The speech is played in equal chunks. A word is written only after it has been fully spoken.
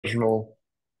original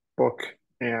book,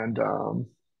 and let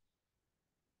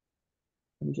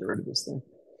me get rid of this thing.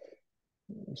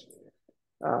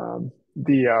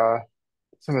 The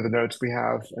Some of the notes we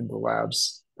have in the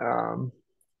labs.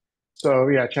 So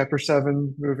yeah, chapter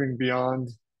seven, moving beyond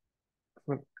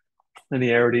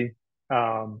linearity.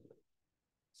 Um,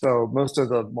 so most of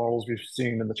the models we've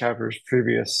seen in the chapters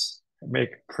previous make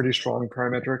pretty strong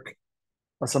parametric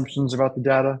assumptions about the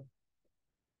data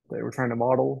that we're trying to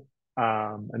model.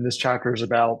 And this chapter is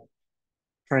about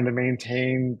trying to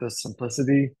maintain the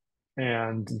simplicity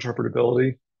and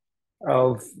interpretability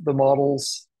of the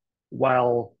models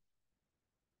while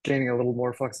gaining a little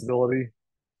more flexibility.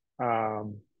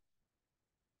 Um,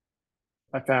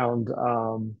 I found,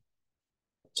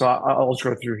 so I'll just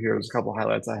go through here. There's a couple of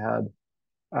highlights I had.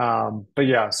 But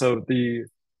yeah, so the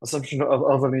assumption of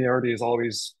linearity is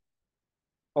always,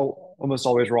 almost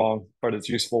always wrong, but it's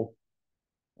useful.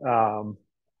 Um,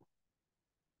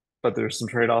 but there's some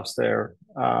trade-offs there.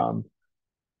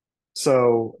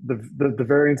 So the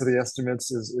variance of the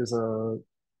estimates is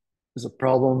a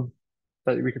problem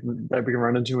that we can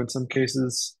run into in some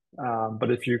cases.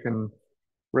 But if you can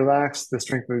relax the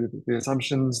strength of the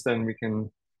assumptions, then we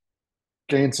can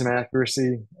gain some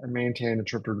accuracy and maintain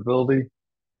interpretability.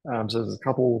 So there's a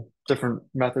couple different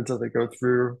methods that they go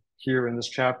through here in this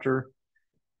chapter.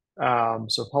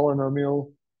 So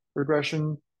polynomial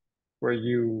regression, where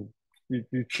you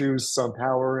choose some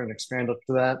power and expand up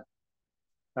to that.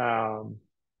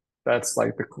 That's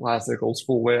like the classic old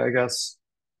school way, I guess.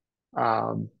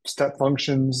 Step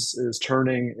functions is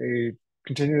turning a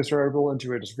continuous variable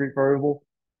into a discrete variable.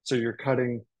 So you're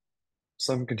cutting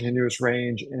some continuous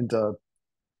range into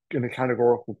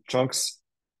categorical chunks.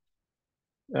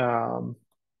 Um,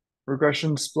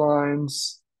 Regression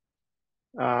splines.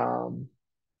 Um,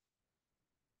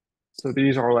 so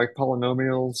these are like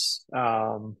polynomials.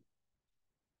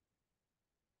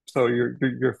 So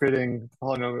you're fitting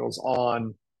polynomials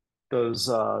on those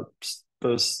uh,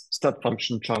 those step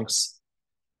function chunks,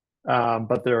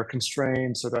 but they're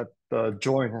constrained so that the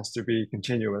join has to be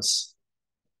continuous.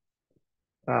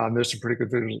 There's some pretty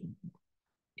good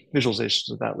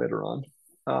visualizations of that later on.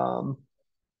 Um,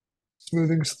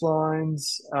 Smoothing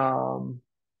splines,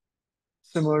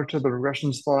 similar to the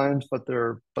regression splines, but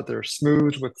they're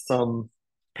smooth with some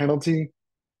penalty.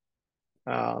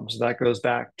 So that goes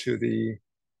back to the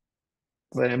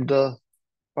lambda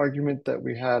argument that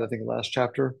we had, I think, last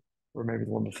chapter, or maybe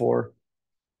the one before.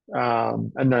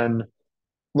 And then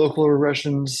local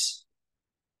regressions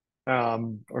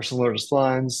are similar to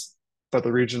splines, but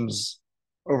the regions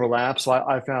overlap. So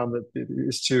I found that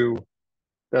these two,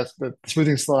 that the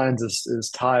smoothing splines is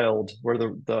tiled where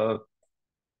the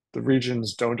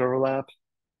regions don't overlap.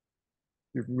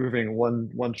 You're moving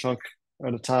one chunk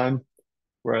at a time,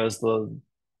 whereas the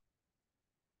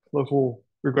local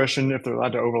regression, if they're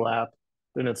allowed to overlap,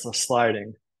 then it's a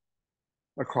sliding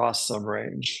across some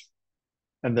range,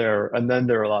 and then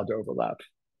they're allowed to overlap.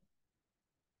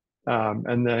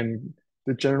 And then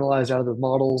the generalized additive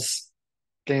models,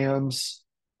 GAMs.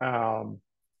 Um,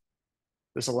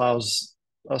 this allows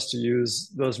us to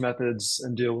use those methods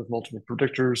and deal with multiple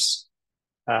predictors.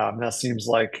 That seems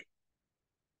like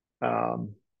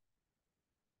um,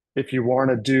 if you want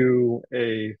to do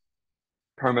a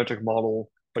parametric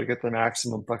model but get the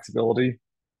maximum flexibility,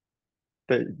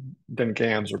 that then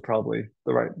GAMs are probably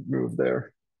the right move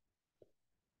there.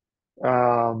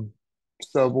 Um,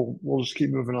 so we'll just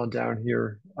keep moving on down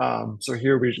here. So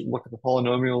here we look at the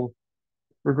polynomial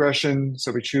regression.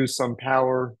 So we choose some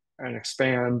power and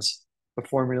expand the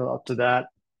formula up to that.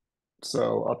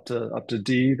 So up to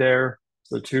D there.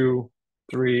 So two,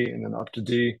 three, and then up to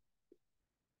D.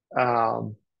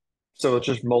 Um, so it's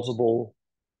just multiple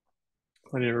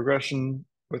linear regression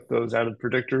with those added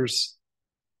predictors.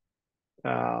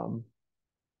 Um,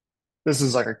 this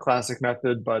is like a classic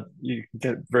method, but you can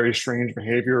get very strange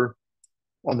behavior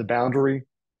on the boundary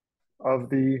of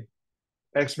the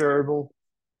X variable.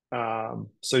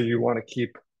 So you want to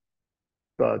keep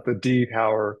the D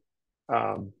power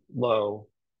low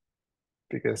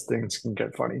because things can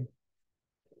get funny.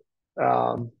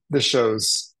 This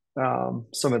shows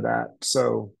some of that.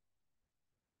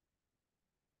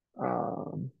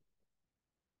 Um,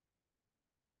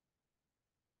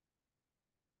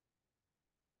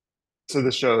 so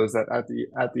this shows that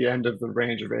at the end of the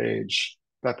range of age,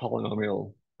 that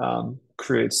polynomial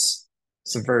creates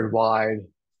some very wide.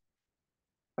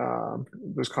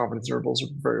 Those confidence intervals are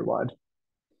very wide.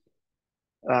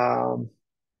 Um,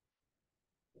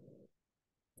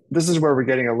 this is where we're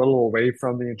getting a little away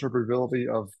from the interpretability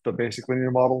of the basic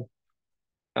linear model.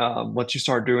 Once you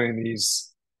start doing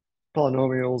these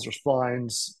polynomials or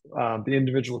splines, the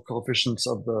individual coefficients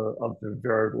of the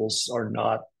variables are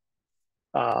not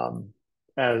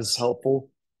as helpful.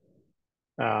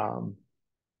 Um,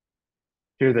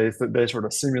 Here they sort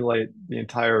of simulate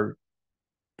the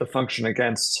function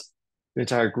against the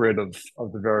entire grid of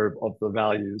the variable of the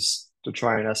values to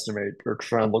try and estimate or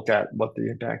try and look at what the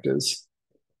impact is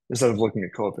instead of looking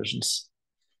at coefficients.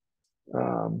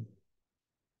 Um,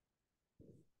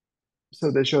 so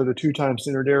they show the 2 times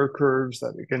standard error curves.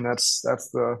 That again, that's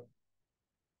the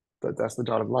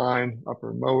dotted line, upper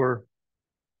and lower.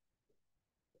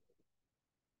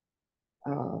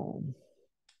 Um,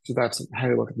 so that's how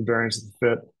you look at the variance of the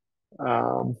fit.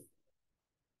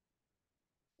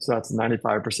 So that's a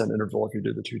 95% interval if you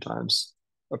do the 2 times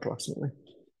approximately.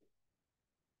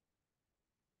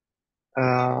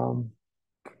 Um,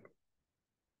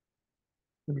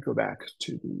 Let me go back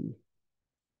to the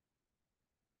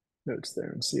notes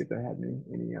there and see if they had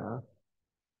any.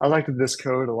 I liked this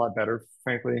code a lot better,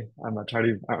 frankly. I'm a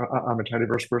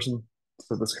tidyverse person,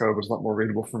 so this code was a lot more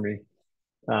readable for me.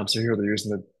 So here they're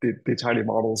using the tidy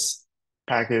models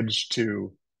package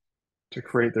to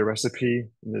create their recipe,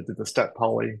 and they did the step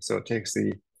poly. So it takes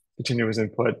the continuous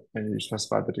input and you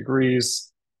specify the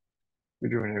degrees.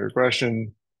 You're doing a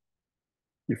regression.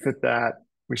 You fit that.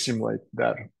 We simulate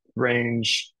that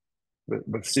range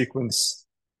with sequence,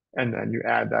 and then you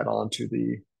add that onto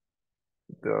the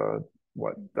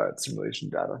what that simulation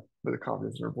data with a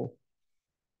confidence interval.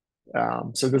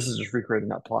 So this is just recreating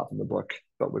that plot from the book,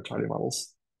 but with tidy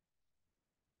models.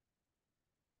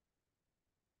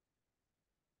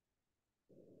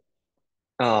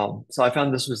 So I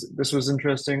found this was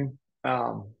interesting.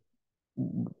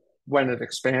 When it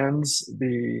expands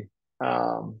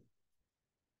um,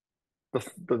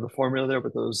 the formula there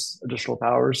with those additional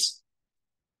powers,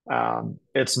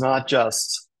 it's not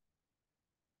just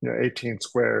 18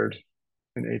 squared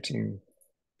and 18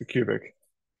 the cubic.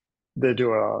 They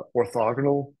do a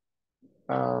orthogonal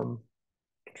um,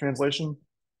 translation,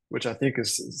 which I think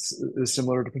is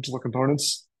similar to principal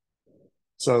components.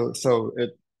 So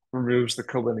it removes the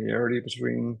collinearity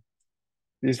between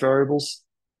these variables.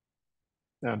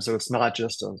 So it's not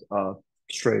just a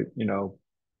straight,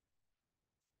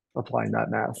 applying that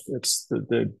math. It's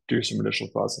they do some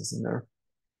additional processing there.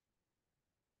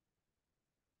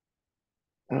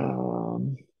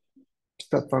 Um,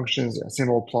 Step functions, yeah, same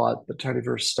old plot, the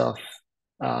tidyverse stuff.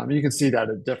 You can see that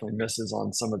it definitely misses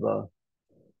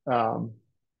um,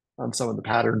 on some of the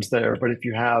patterns there. But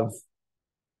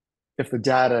if the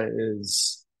data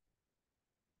is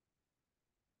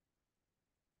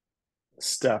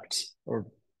stepped or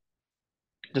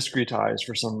discretized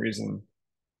for some reason,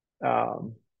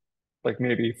 um, like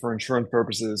maybe for insurance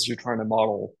purposes, you're trying to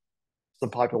model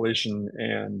some population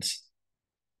and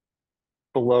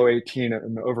below 18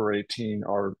 and over 18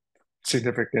 are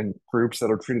significant groups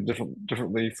that are treated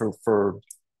differently for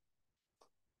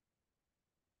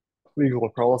legal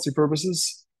equality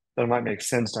purposes, then it might make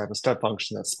sense to have a step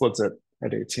function that splits it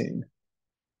at 18.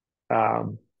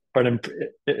 But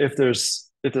if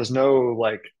there's no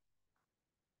like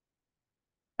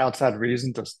outside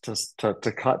reason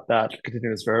to cut that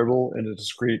continuous variable into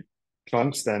discrete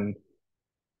chunks, then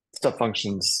step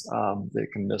functions they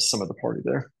can miss some of the party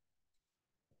there.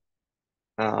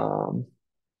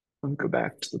 Let me go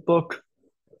back to the book.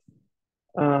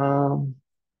 Um,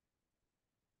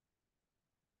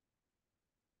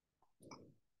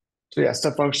 so yeah,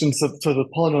 step functions. So the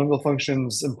polynomial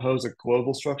functions impose a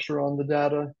global structure on the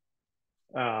data,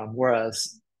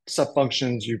 whereas step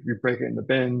functions you break it into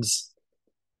bins,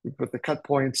 you put the cut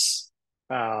points,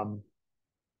 um,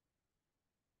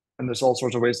 and there's all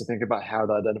sorts of ways to think about how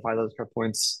to identify those cut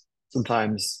points.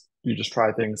 Sometimes you just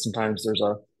try things. Sometimes there's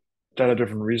a data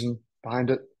driven reason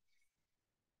behind it.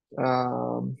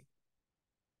 Um,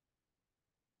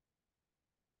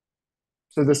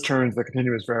 so this turns the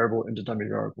continuous variable into dummy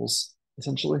variables,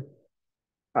 essentially.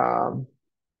 Um,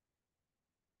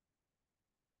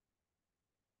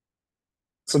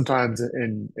 Sometimes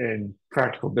in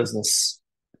practical business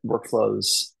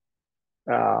workflows,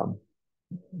 um,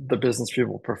 the business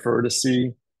people prefer to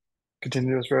see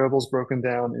continuous variables broken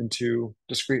down into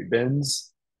discrete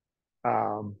bins.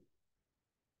 Um,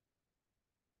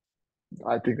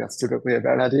 I think that's typically a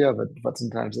bad idea, but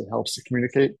sometimes it helps to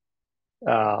communicate.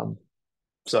 Um,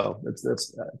 so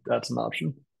that's an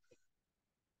option.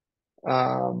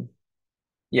 Um,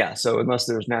 yeah, so unless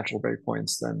there's natural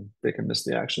breakpoints, then they can miss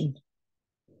the action.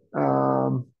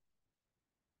 Um,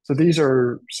 so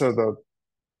the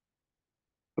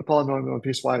polynomial and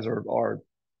piecewise are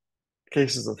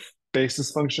cases of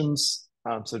basis functions.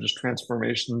 So just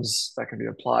transformations that can be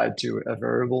applied to a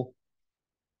variable.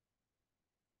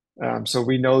 So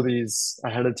we know these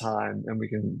ahead of time, and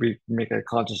we make a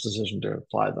conscious decision to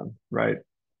apply them, right?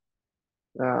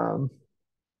 Um,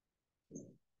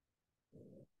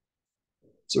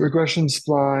 so regression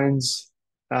splines,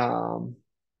 um,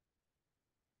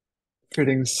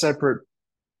 fitting separate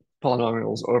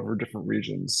polynomials over different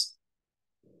regions,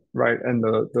 right? And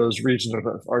those regions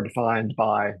are defined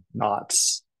by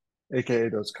knots, aka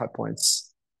those cut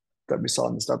points that we saw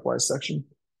in the stepwise section.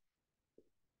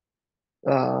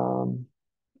 Um,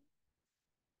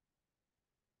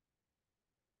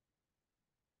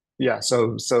 yeah,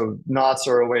 so knots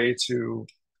are a way to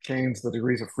change the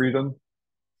degrees of freedom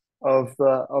of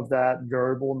that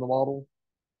variable in the model,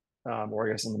 or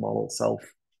I guess in the model itself.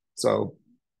 So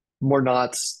more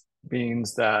knots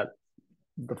means that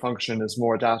the function is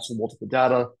more adaptable to the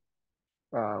data,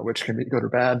 which can be good or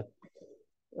bad.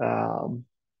 Um,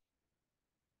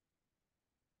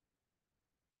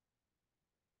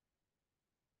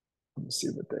 let me see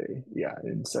what yeah,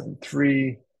 in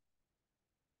 7.3.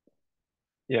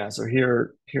 Yeah, so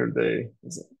here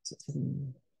is it,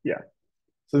 yeah.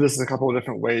 So this is a couple of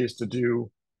different ways to do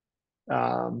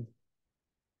um,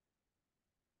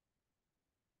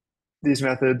 these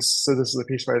methods. So this is a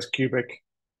piecewise cubic.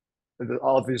 There's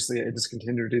obviously a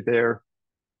discontinuity there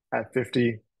at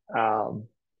 50. Um,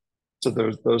 so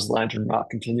those lines are not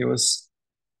continuous.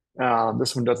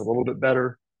 This one does a little bit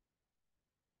better,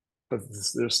 but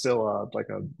there's still like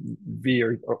a V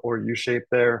or U shape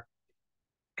there.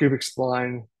 Cubic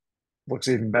spline looks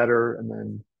even better, and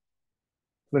then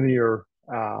linear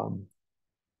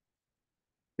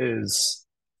is,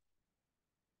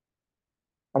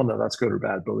 I don't know if that's good or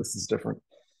bad, but this is different.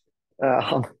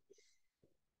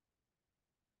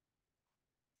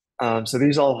 Um, so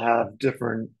these all have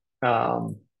different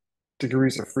um,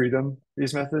 degrees of freedom.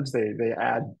 These methods they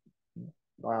add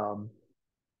um,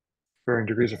 varying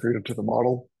degrees of freedom to the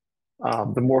model.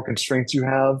 The more constraints you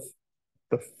have,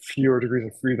 the fewer degrees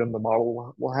of freedom the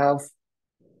model will have.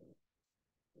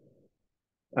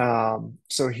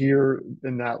 So here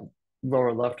in that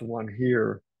lower left one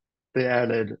here, they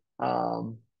added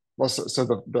well, so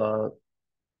the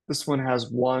this one has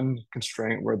one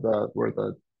constraint where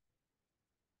the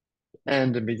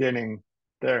end and beginning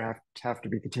there have to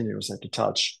be continuous, have to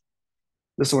touch.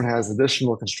 This one has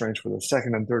additional constraints where the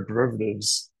second and third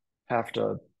derivatives have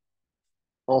to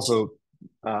also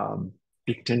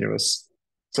be continuous.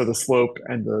 So the slope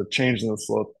and the change in the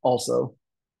slope also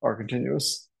are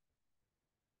continuous.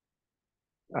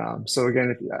 So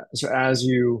again, so as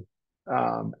you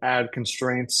add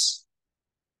constraints,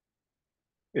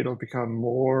 it'll become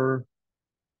more,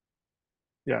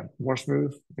 yeah, more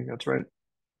smooth. I think that's right.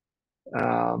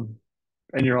 Um,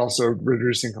 and you're also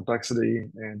reducing complexity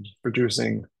and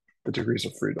reducing the degrees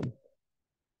of freedom.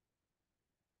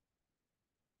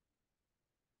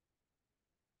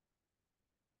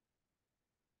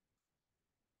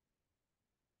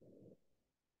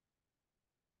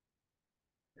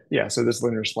 Yeah, so this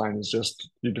linear spline is just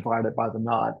you divide it by the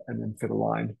knot and then fit a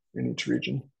line in each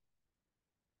region.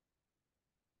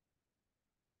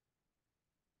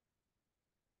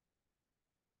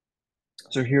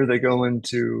 So here they go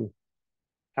into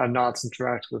how knots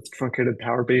interact with truncated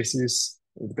power bases,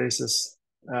 the basis.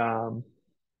 Um,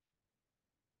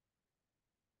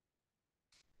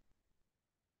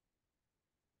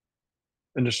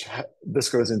 and just this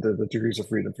goes into the degrees of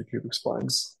freedom for cubic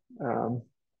splines.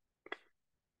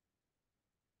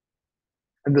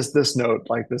 And this note,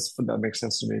 like this, that makes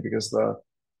sense to me because the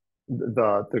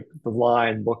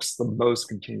line looks the most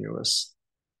continuous.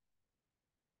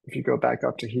 If you go back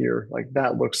up to here, like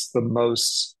that looks the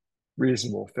most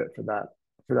reasonable fit for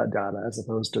that data as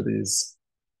opposed to these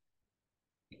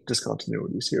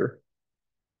discontinuities here.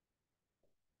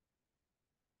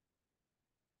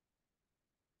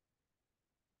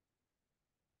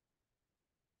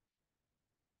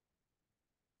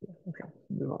 Okay,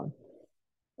 move on.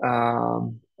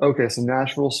 Okay, so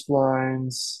natural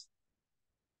splines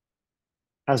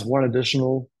has one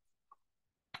additional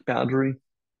boundary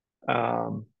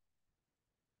um,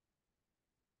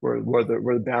 where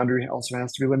the boundary also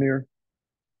has to be linear.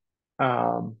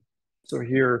 Um, so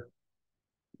here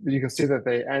you can see that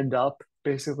they end up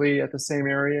basically at the same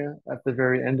area at the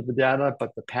very end of the data,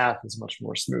 but the path is much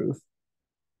more smooth,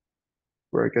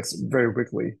 where it gets very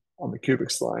wiggly on the cubic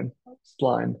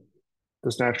spline.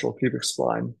 This natural cubic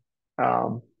spline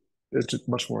um, is just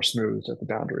much more smooth at the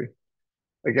boundary.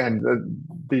 Again,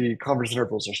 the confidence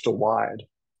intervals are still wide,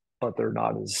 but they're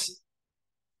not as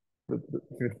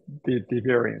the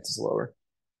variance is lower.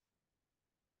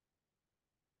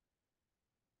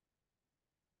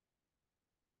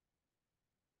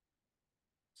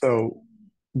 So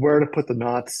where to put the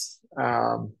knots.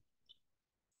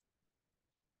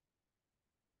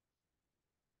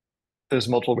 There's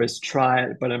multiple ways to try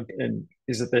it, but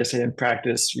is that they say in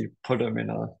practice you put them in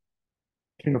a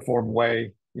uniform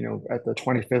way, at the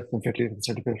 25th and 50th and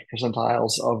 65th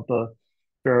percentiles of the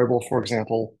variable, for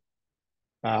example.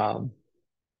 Um,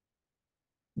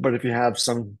 but if you have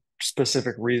some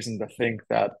specific reason to think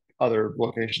that other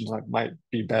locations might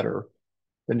be better,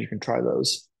 then you can try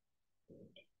those.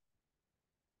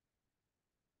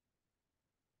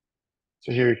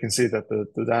 So here you can see that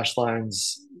the dashed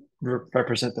lines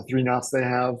represent the three knots they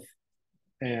have,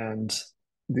 and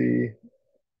the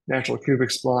natural cubic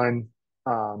spline.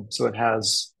 So it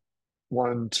has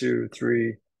one, two,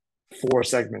 three, four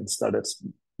segments that it's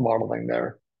modeling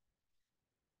there.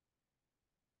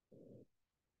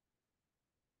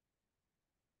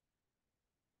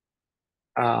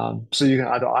 So you can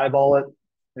either eyeball it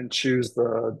and choose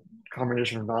the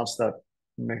combination of knots that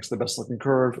makes the best looking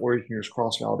curve, or you can use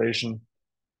cross validation.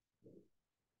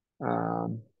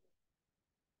 Um,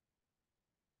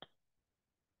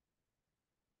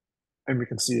 and we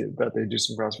can see that they do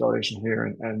some cross validation here,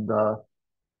 and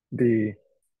the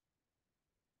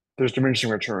there's diminishing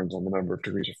returns on the number of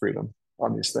degrees of freedom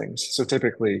on these things. So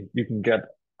typically, you can get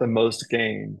the most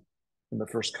gain in the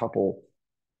first couple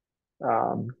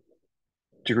um,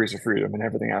 degrees of freedom, and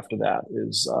everything after that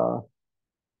is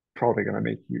probably going to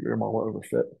make your model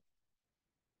overfit.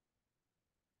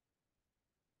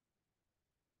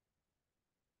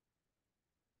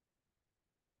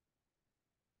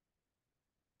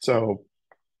 So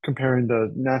comparing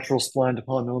the natural spline to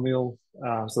polynomial,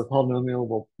 so the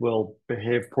polynomial will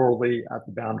behave poorly at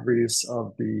the boundaries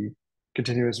of the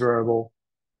continuous variable,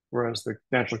 whereas the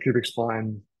natural cubic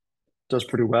spline does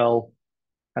pretty well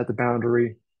at the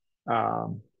boundary.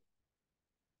 Um,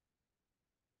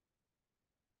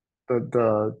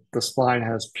 the spline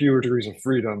has fewer degrees of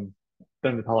freedom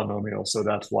than the polynomial, so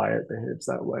that's why it behaves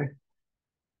that way.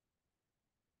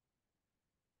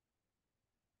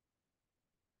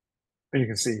 And you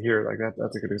can see here, like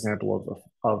that's a good example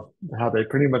of how they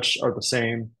pretty much are the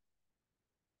same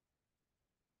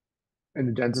in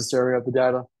the densest area of the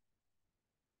data,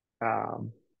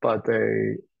 but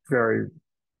they vary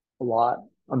a lot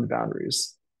on the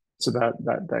boundaries. So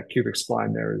that cubic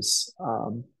spline there is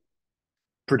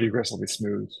pretty aggressively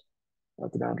smooth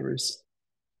at the boundaries.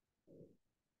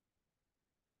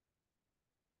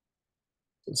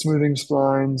 So smoothing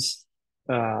splines.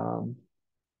 Um,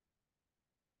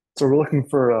 so we're looking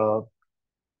for a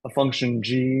function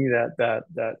g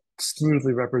that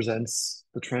smoothly represents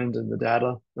the trend in the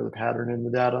data or the pattern in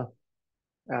the data.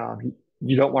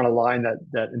 You don't want a line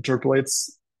that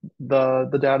interpolates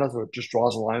the data, so it just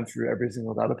draws a line through every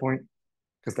single data point,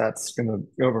 because that's going to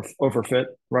overfit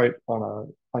right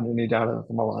on any data that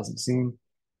the model hasn't seen.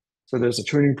 So there's a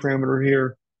tuning parameter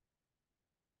here,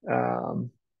 um,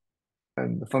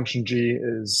 and the function g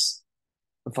is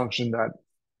the function that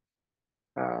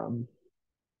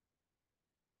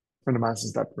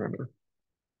minimizes that parameter.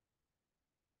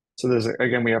 So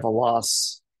again, we have a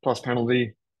loss plus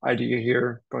penalty idea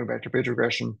here, going back to page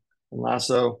regression and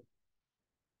lasso.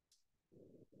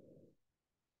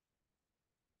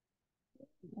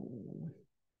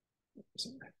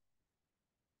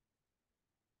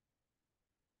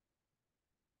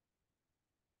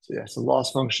 So yeah, so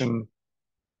loss function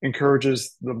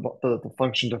encourages the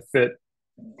function to fit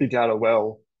the data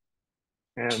well,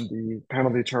 and the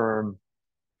penalty term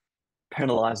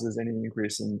penalizes any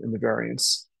increase in the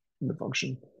variance in the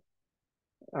function.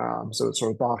 So it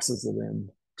sort of boxes it in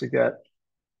to get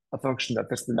a function that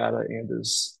fits the data and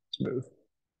is smooth.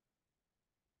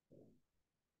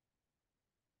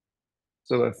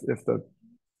 So if the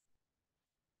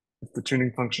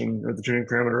tuning function or the tuning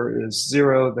parameter is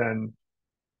zero, then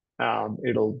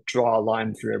it'll draw a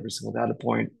line through every single data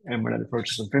point, and when it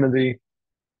approaches infinity,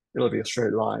 it'll be a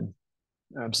straight line.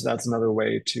 So that's another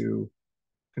way to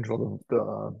control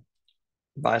the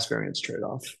bias variance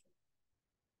trade-off.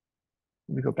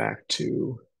 Let me go back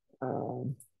to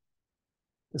um,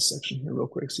 this section here real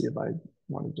quick, see if I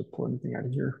wanted to pull anything out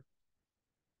of here.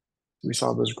 We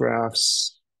saw those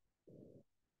graphs.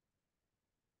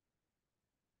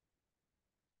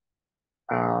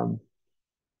 Um,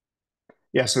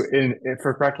 yeah, so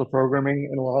for practical programming,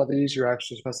 in a lot of these, you're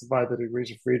actually specify the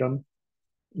degrees of freedom,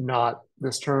 not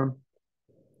this term.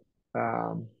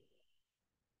 Um,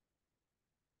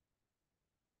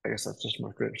 I guess that's just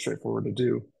more straightforward to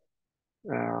do.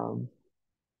 Um,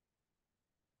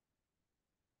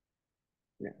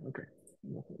 yeah, okay.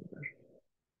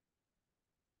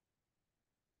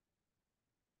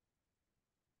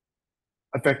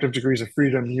 effective degrees of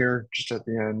freedom here just at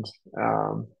the end.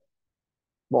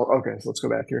 Well, okay, so let's go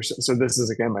back here. So this is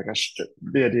again like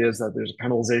the idea is that there's a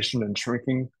penalization and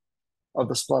shrinking of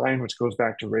the spline, which goes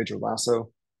back to ridge or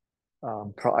lasso.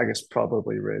 I guess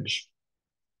probably ridge.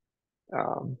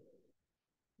 Um,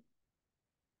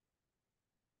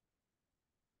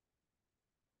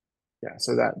 yeah,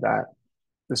 so that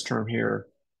this term here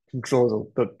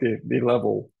controls the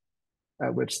level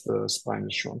at which the spline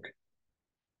is shrunk.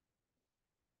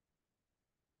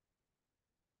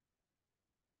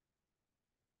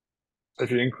 So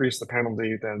if you increase the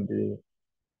penalty, then the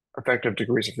effective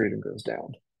degrees of freedom goes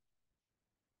down.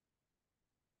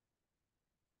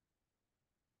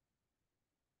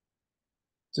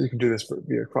 So you can do this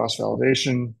via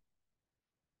cross-validation.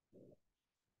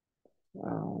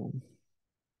 Um,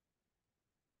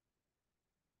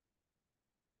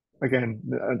 again,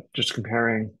 just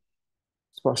comparing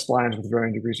splines with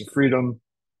varying degrees of freedom.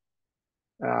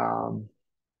 Um,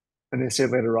 and they say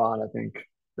later on, I think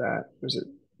that was it.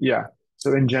 Yeah.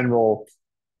 So in general,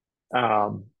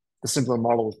 the simpler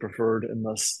model is preferred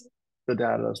unless the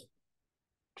data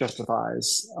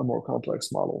justifies a more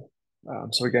complex model.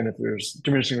 So again, if there's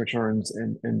diminishing returns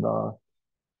in the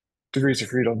degrees of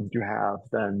freedom you have,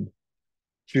 then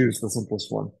choose the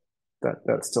simplest one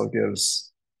that still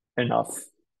gives enough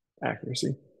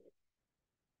accuracy.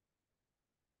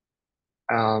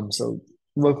 So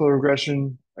local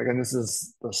regression, again, this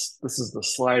is the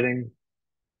sliding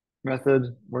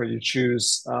method where you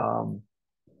choose some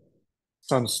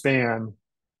span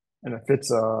and it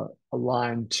fits a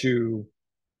line to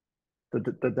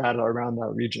the data around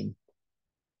that region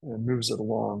and moves it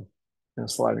along in a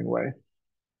sliding way.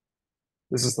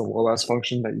 This is the LOS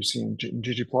function that you see in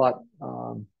ggplot,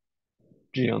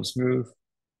 genome smooth.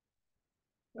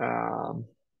 Um,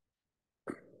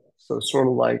 so sort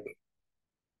of like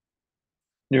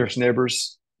nearest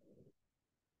neighbors.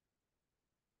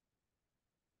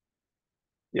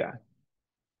 Yeah.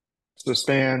 So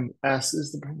span S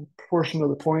is the proportion of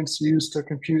the points used to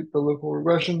compute the local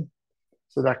regression.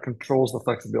 So that controls the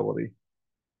flexibility.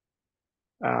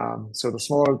 So the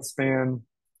smaller the span,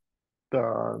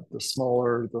 the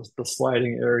smaller the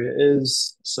sliding area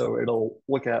is. So it'll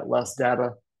look at less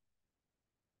data.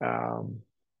 So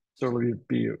it'll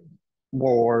be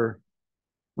more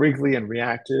wrinkly and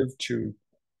reactive to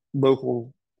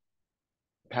local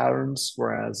patterns.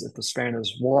 Whereas if the span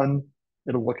is one,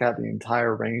 it'll look at the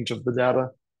entire range of the data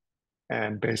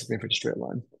and basically fit a straight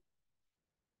line.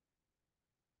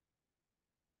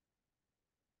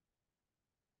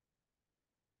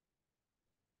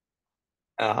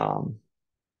 Um,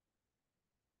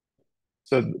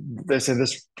 so they say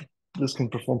this can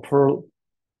perform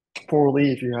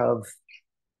poorly if you have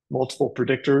multiple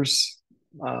predictors,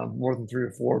 more than three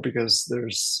or four, because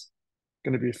there's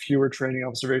going to be fewer training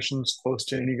observations close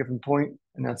to any given point,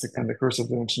 and that's the kind of curse of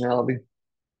dimensionality.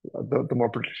 The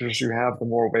more predictors you have, the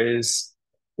more ways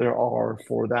there are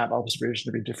for that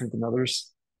observation to be different than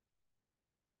others.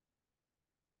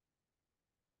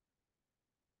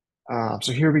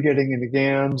 So here we're getting into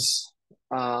GANs,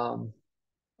 the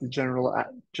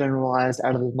generalized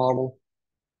additive model.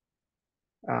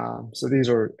 So these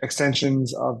are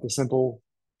extensions of the simple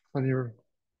linear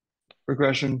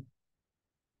regression.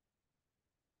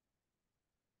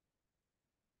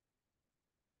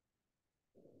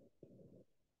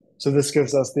 So this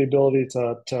gives us the ability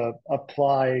to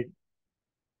apply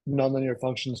nonlinear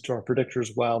functions to our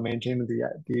predictors while maintaining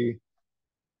the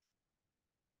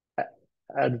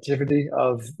additivity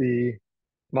of the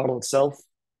model itself.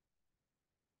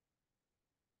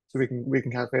 So we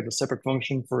can calculate a separate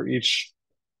function for each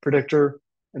predictor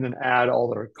and then add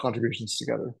all their contributions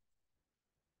together.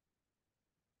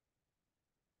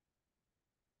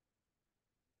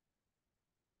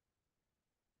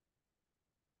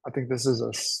 I think this is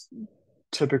a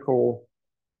typical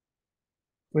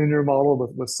linear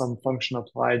model with some function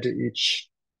applied to each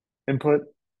input.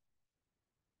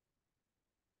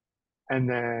 And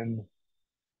then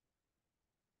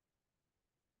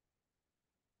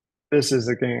this is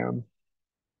a GAN,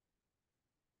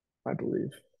 I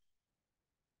believe,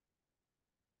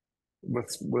 with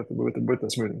the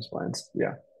smoothing splines.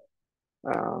 Yeah.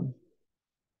 Um,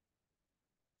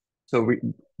 so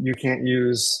you can't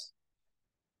use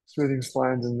smoothing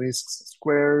splines in least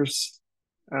squares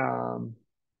um,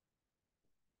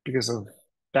 because of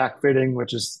backfitting,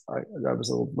 which is that was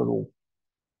a little.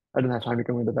 I didn't have time to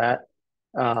go into that,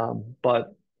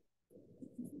 but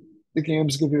the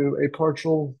games give you a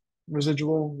partial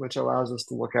residual, which allows us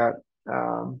to look at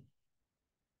um,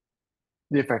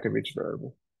 the effect of each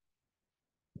variable.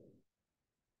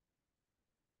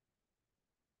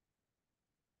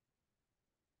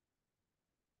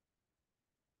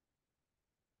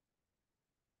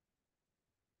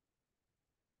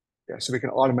 Yeah, so we can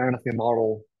automatically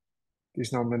model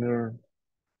these nonlinear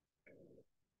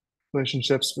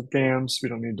relationships with GAMs. We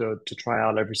don't need to try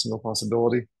out every single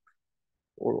possibility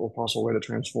or possible way to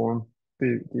transform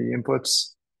the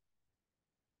inputs.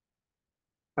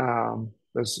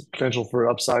 There's potential for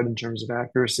upside in terms of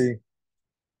accuracy.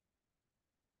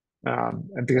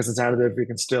 And because it's additive, we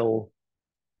can still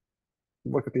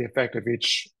look at the effect of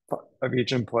each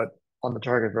input on the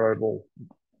target variable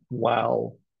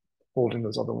while holding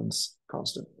those other ones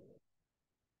constant.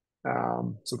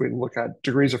 So we look at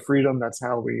degrees of freedom. That's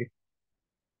how we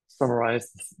summarize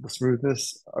the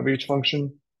smoothness of each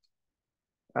function.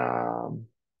 Um,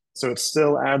 so it's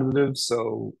still additive.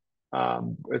 So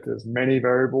if there's many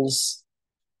variables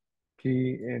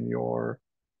p in your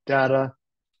data,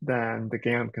 then the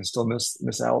GAM can still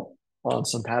miss out on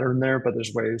some pattern there. But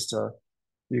there's ways to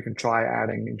you can try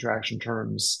adding interaction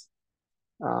terms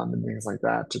and things like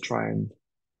that to try and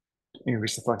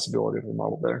increase the flexibility of the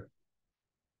model there.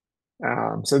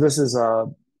 So this is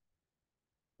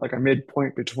like a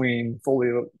midpoint between fully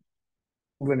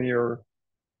linear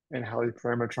and highly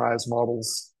parameterized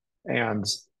models and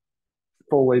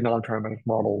fully non-parametric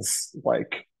models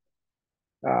like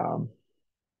um,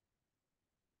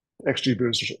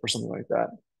 XGBoost or something like that.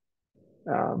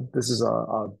 This is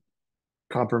a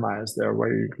compromise there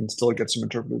where you can still get some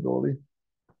interpretability,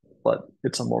 but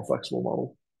it's a more flexible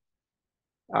model.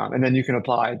 And then you can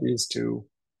apply these to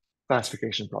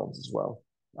classification problems as well.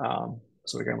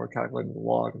 So again, we're calculating the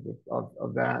log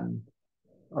of that, and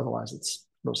otherwise it's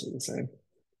mostly the same.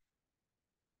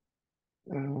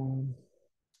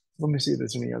 Let me see if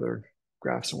there's any other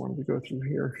graphs I wanted to go through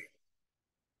here.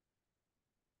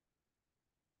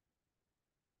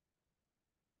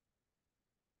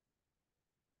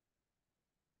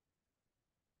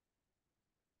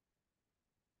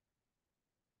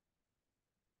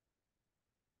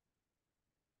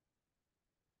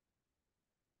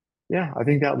 Yeah, I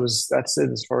think that's it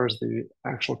as far as the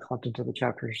actual content of the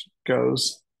chapters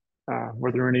goes.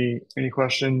 Were there any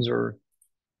questions or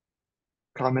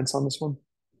comments on this one?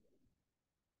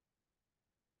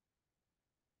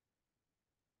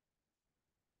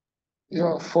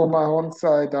 Yeah, for my own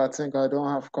side, I think I don't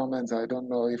have comments. I don't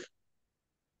know if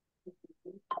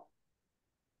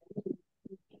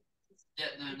Yeah,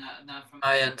 no, not from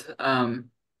my end.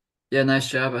 Yeah, nice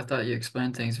job. I thought you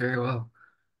explained things very well.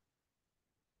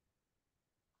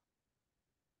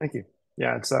 Thank you.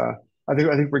 Yeah, it's I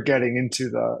think we're getting into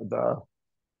the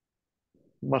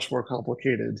much more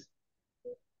complicated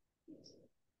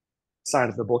side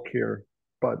of the book here,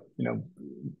 but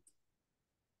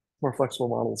more flexible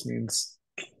models means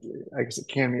I guess it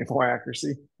can mean more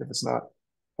accuracy if it's not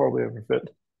horribly overfit.